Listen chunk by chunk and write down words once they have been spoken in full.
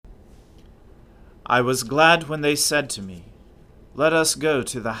I was glad when they said to me, "Let us go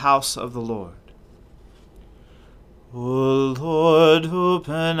to the house of the Lord." O Lord,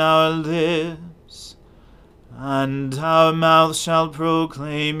 open our lips, and our mouth shall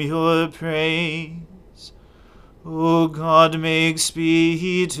proclaim your praise. O God, make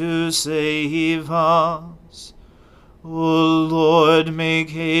speed to save us. O Lord, make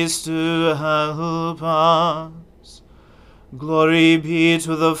haste to help us. Glory be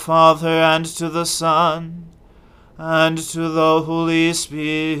to the Father, and to the Son, and to the Holy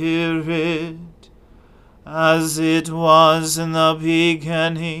Spirit, as it was in the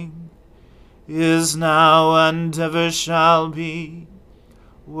beginning, is now, and ever shall be,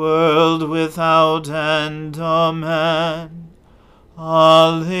 world without end. Amen.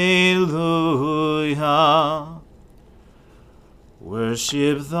 Alleluia.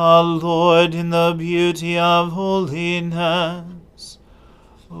 Worship the Lord in the beauty of holiness.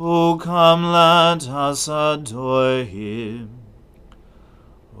 O come, let us adore him.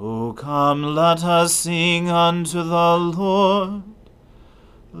 O come, let us sing unto the Lord.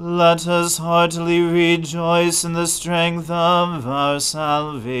 Let us heartily rejoice in the strength of our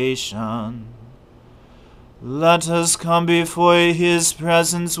salvation. Let us come before his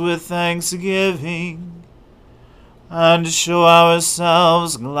presence with thanksgiving, and show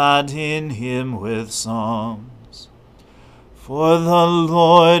ourselves glad in him with psalms. For the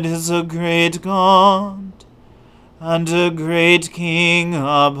Lord is a great God, and a great King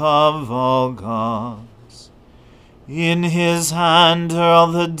above all gods. In his hand are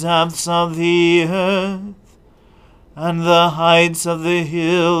all the depths of the earth, and the heights of the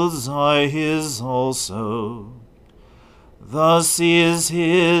hills are his also. The sea is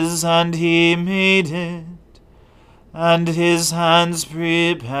his, and he made it, and his hands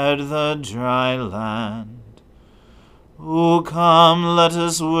prepared the dry land. O come, let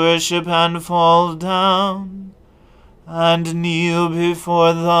us worship and fall down, and kneel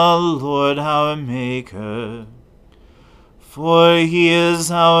before the Lord our Maker. For he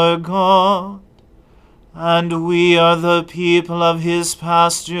is our God, and we are the people of his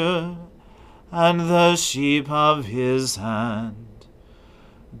pasture, and the sheep of his hand.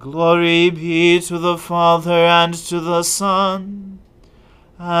 Glory be to the Father, and to the Son,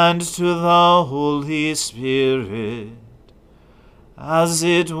 and to the Holy Spirit, as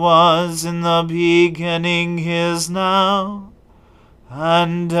it was in the beginning, is now,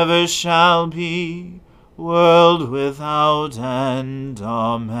 and ever shall be, world without end.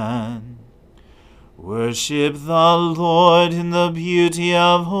 Amen. Worship the Lord in the beauty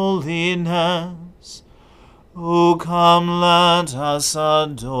of holiness. O come, let us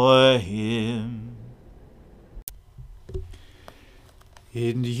adore him.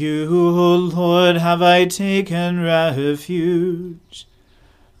 In you, O Lord, have I taken refuge.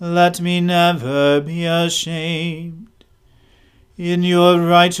 Let me never be ashamed. In your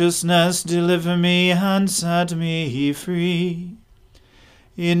righteousness deliver me and set me free.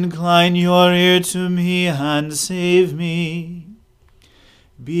 Incline your ear to me and save me.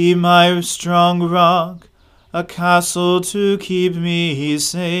 Be my strong rock, a castle to keep me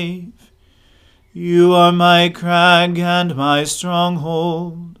safe. You are my crag and my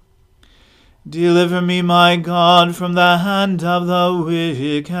stronghold. Deliver me, my God, from the hand of the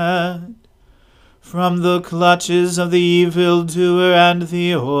wicked, from the clutches of the evildoer and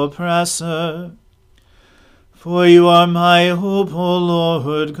the oppressor. For you are my hope, O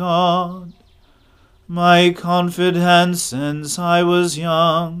Lord God, my confidence since I was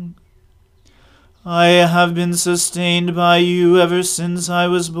young. I have been sustained by you ever since I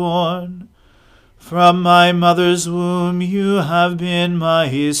was born. From my mother's womb you have been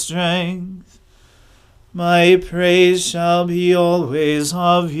my strength. My praise shall be always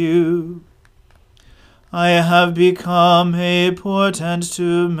of you. I have become a portent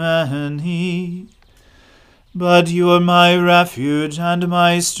to many, but you are my refuge and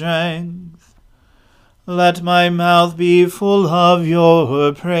my strength. Let my mouth be full of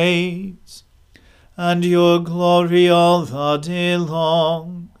your praise, and your glory all the day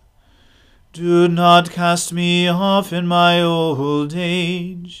long. Do not cast me off in my old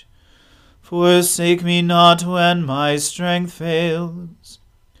age. Forsake me not when my strength fails.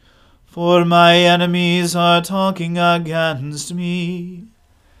 For my enemies are talking against me,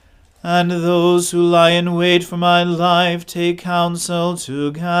 and those who lie in wait for my life take counsel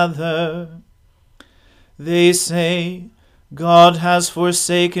together. They say, God has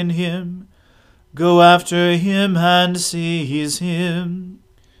forsaken him. Go after him and seize him,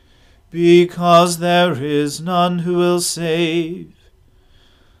 because there is none who will save.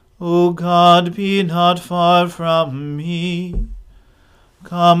 O God, be not far from me.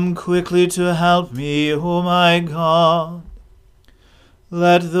 Come quickly to help me, O my God.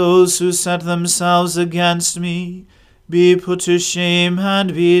 Let those who set themselves against me be put to shame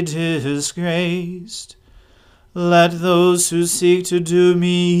and be disgraced. Let those who seek to do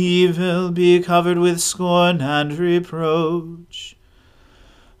me evil be covered with scorn and reproach.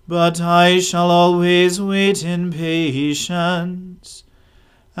 But I shall always wait in patience,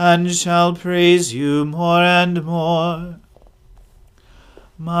 and shall praise you more and more.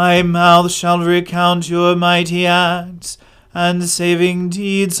 My mouth shall recount your mighty acts and saving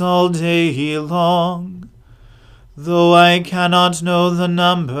deeds all day long, though I cannot know the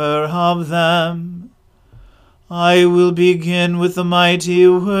number of them. I will begin with the mighty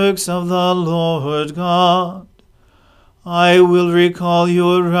works of the Lord God. I will recall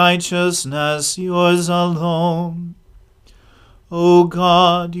your righteousness, yours alone. O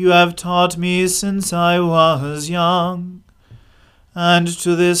God, you have taught me since I was young, and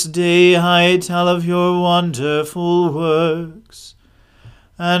to this day I tell of your wonderful works.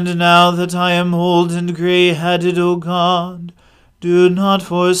 And now that I am old and grey-headed, O God, do not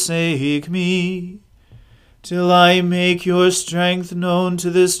forsake me, till I make your strength known to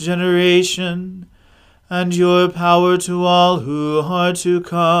this generation, and your power to all who are to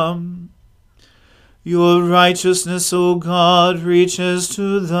come. Your righteousness, O God, reaches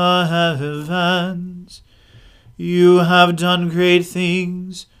to the heavens. You have done great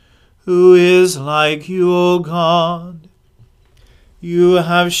things. Who is like you, O God? You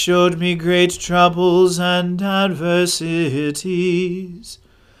have showed me great troubles and adversities,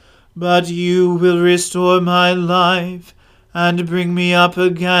 but you will restore my life and bring me up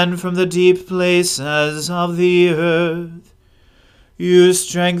again from the deep places of the earth. You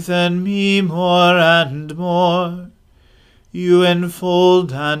strengthen me more and more. You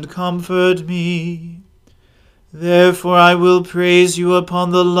enfold and comfort me. Therefore I will praise you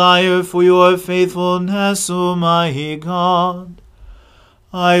upon the lyre for your faithfulness, O my God.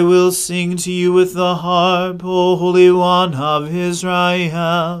 I will sing to you with the harp, O Holy One of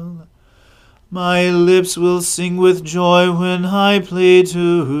Israel. My lips will sing with joy when I play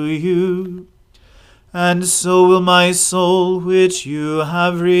to you, and so will my soul which you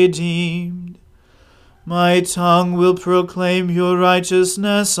have redeemed. My tongue will proclaim your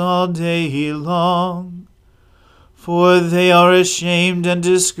righteousness all day long, for they are ashamed and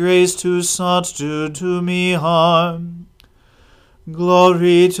disgraced who sought to do me harm.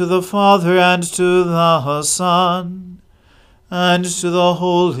 Glory to the Father and to the Son, and to the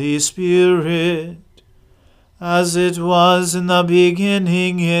Holy Spirit, as it was in the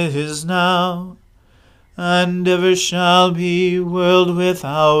beginning, is now, and ever shall be, world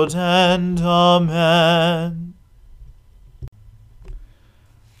without end. Amen.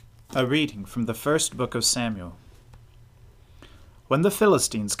 A reading from the first book of Samuel. When the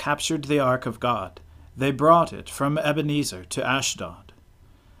Philistines captured the ark of God, they brought it from Ebenezer to Ashdod.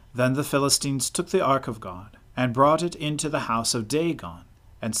 Then the Philistines took the ark of God, and brought it into the house of Dagon,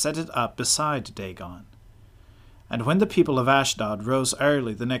 and set it up beside Dagon. And when the people of Ashdod rose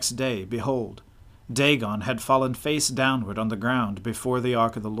early the next day, behold, Dagon had fallen face downward on the ground before the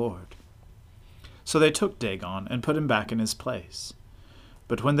ark of the Lord. So they took Dagon, and put him back in his place.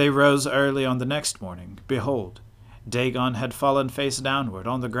 But when they rose early on the next morning, behold, Dagon had fallen face downward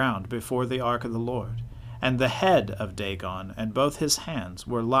on the ground before the ark of the Lord, and the head of Dagon and both his hands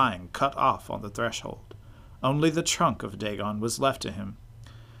were lying cut off on the threshold. Only the trunk of Dagon was left to him.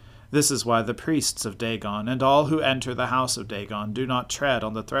 This is why the priests of Dagon and all who enter the house of Dagon do not tread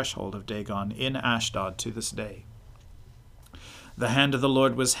on the threshold of Dagon in Ashdod to this day. The hand of the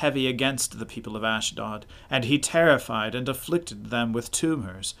Lord was heavy against the people of Ashdod, and he terrified and afflicted them with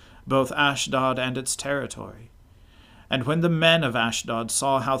tumors, both Ashdod and its territory. And when the men of Ashdod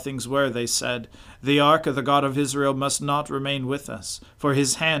saw how things were, they said, The ark of the God of Israel must not remain with us, for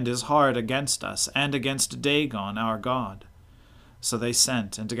his hand is hard against us, and against Dagon our God. So they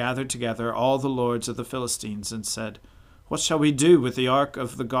sent and gathered together all the lords of the Philistines, and said, What shall we do with the ark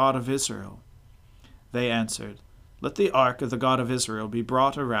of the God of Israel? They answered, Let the ark of the God of Israel be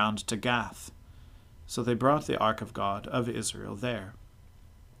brought around to Gath. So they brought the ark of God of Israel there.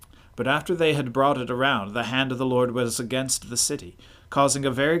 But after they had brought it around, the hand of the Lord was against the city, causing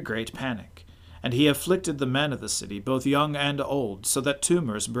a very great panic. And he afflicted the men of the city, both young and old, so that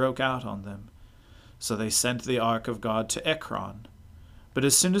tumors broke out on them. So they sent the ark of God to Ekron. But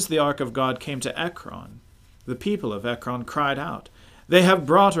as soon as the ark of God came to Ekron, the people of Ekron cried out, They have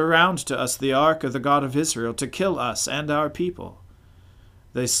brought around to us the ark of the God of Israel to kill us and our people.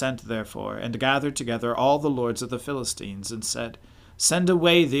 They sent therefore and gathered together all the lords of the Philistines, and said, Send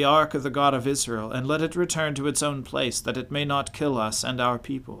away the ark of the God of Israel, and let it return to its own place, that it may not kill us and our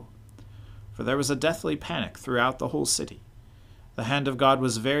people." For there was a deathly panic throughout the whole city. The hand of God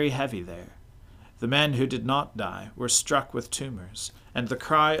was very heavy there. The men who did not die were struck with tumors, and the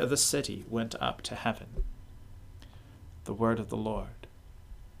cry of the city went up to heaven. The word of the Lord.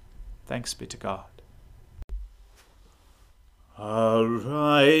 Thanks be to God.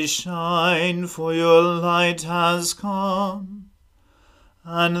 Arise, shine, for your light has come,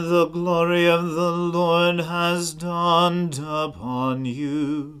 and the glory of the Lord has dawned upon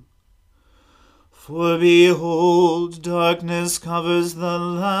you. For behold, darkness covers the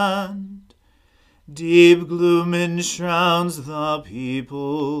land, deep gloom enshrouds the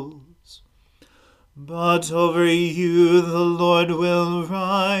peoples. But over you the Lord will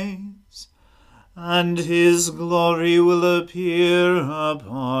rise, and his glory will appear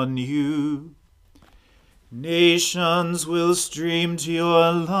upon you. Nations will stream to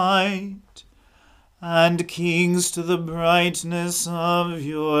your light, and kings to the brightness of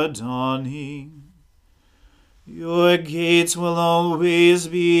your dawning. Your gates will always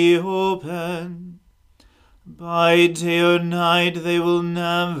be open. By day or night they will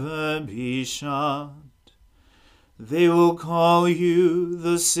never be shut. They will call you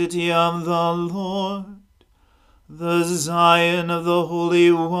the city of the Lord, the Zion of the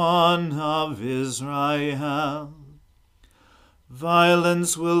Holy One of Israel.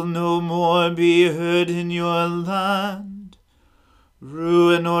 Violence will no more be heard in your land,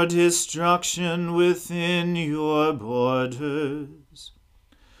 ruin or destruction within your borders.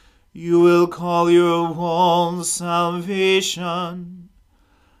 You will call your walls salvation,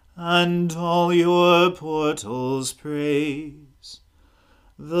 and all your portals praise.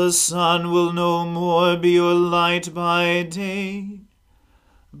 The sun will no more be your light by day.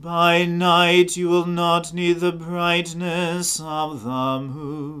 By night you will not need the brightness of the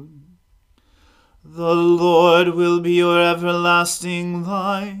moon. The Lord will be your everlasting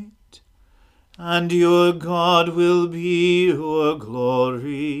light, and your God will be your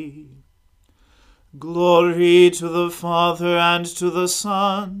glory. Glory to the Father, and to the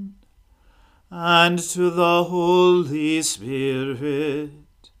Son, and to the Holy Spirit,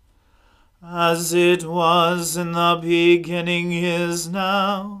 as it was in the beginning, is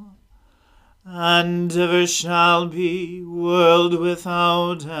now, and ever shall be, world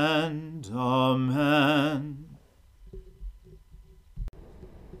without end. Amen.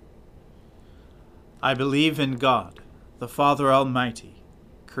 I believe in God, the Father Almighty,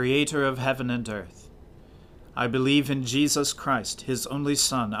 creator of heaven and earth. I believe in Jesus Christ, his only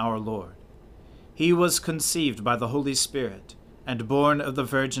Son, our Lord. He was conceived by the Holy Spirit, and born of the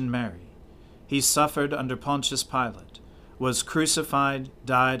Virgin Mary. He suffered under Pontius Pilate, was crucified,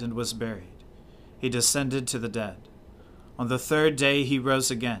 died, and was buried. He descended to the dead. On the third day he rose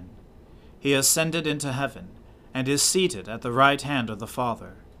again. He ascended into heaven, and is seated at the right hand of the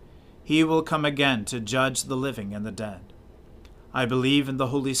Father. He will come again to judge the living and the dead. I believe in the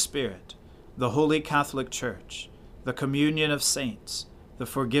Holy Spirit, the Holy Catholic Church, the communion of saints, the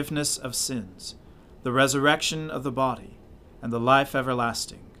forgiveness of sins, the resurrection of the body, and the life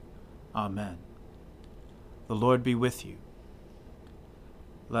everlasting. Amen. The Lord be with you.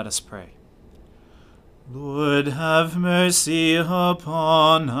 Let us pray. Lord, have mercy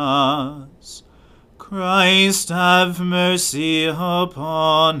upon us. Christ, have mercy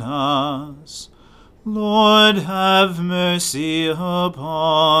upon us. Lord, have mercy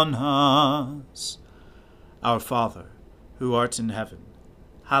upon us. Our Father, who art in heaven,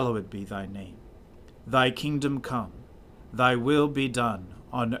 hallowed be thy name. Thy kingdom come, thy will be done,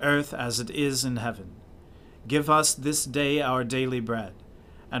 on earth as it is in heaven. Give us this day our daily bread,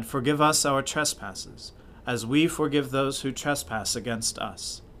 and forgive us our trespasses, as we forgive those who trespass against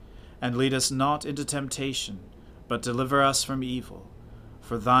us. And lead us not into temptation, but deliver us from evil.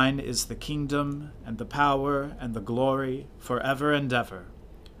 For thine is the kingdom, and the power, and the glory, forever and ever.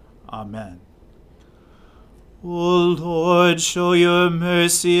 Amen. O Lord, show your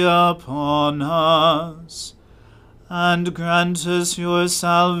mercy upon us, and grant us your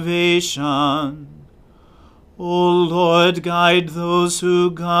salvation. O Lord, guide those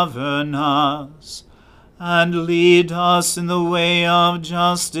who govern us, and lead us in the way of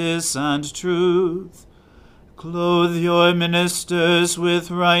justice and truth. Clothe your ministers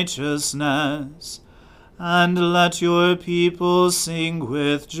with righteousness, and let your people sing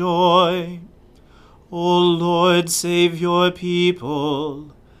with joy. O Lord, save your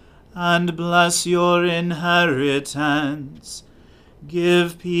people, and bless your inheritance.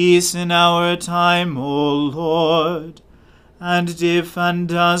 Give peace in our time, O Lord, and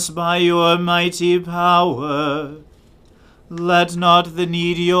defend us by your mighty power. Let not the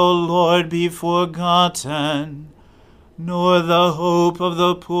needy, O Lord, be forgotten, nor the hope of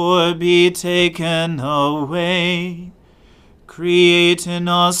the poor be taken away. Create in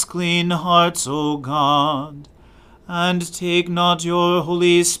us clean hearts, O God, and take not your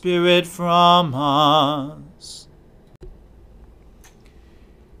Holy Spirit from us.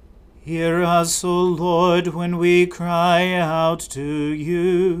 Hear us, O Lord, when we cry out to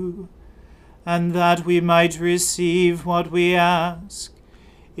you, and that we might receive what we ask,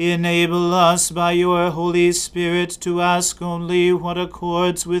 enable us by your Holy Spirit to ask only what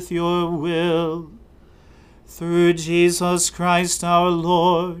accords with your will. Through Jesus Christ our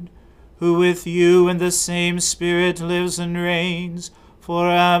Lord, who with you in the same Spirit lives and reigns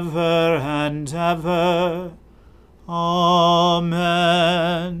forever and ever. Amen.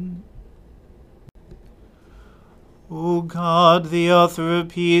 O God, the author of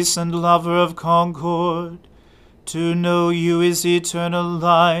peace and lover of concord, to know you is eternal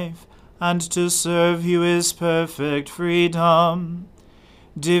life, and to serve you is perfect freedom.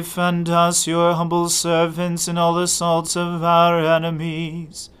 Defend us, your humble servants, in all assaults of our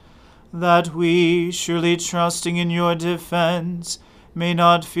enemies, that we, surely trusting in your defense, may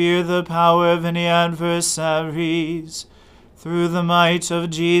not fear the power of any adversaries. Through the might of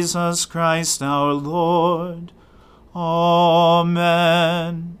Jesus Christ our Lord. Amen.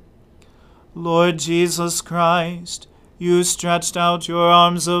 Lord Jesus Christ, you stretched out your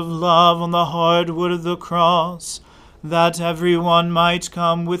arms of love on the hard wood of the cross, that every one might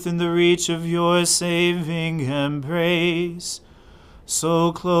come within the reach of your saving embrace.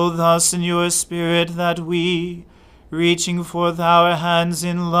 So clothe us in your Spirit, that we, reaching forth our hands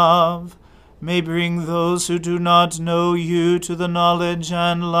in love, may bring those who do not know you to the knowledge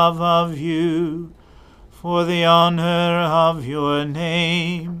and love of you, for the honor of your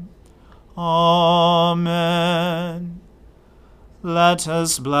name. Amen. Let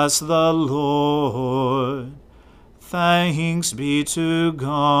us bless the Lord. Thanks be to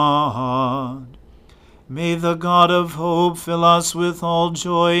God. May the God of hope fill us with all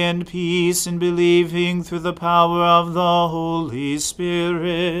joy and peace in believing through the power of the Holy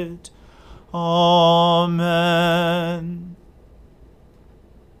Spirit. Amen.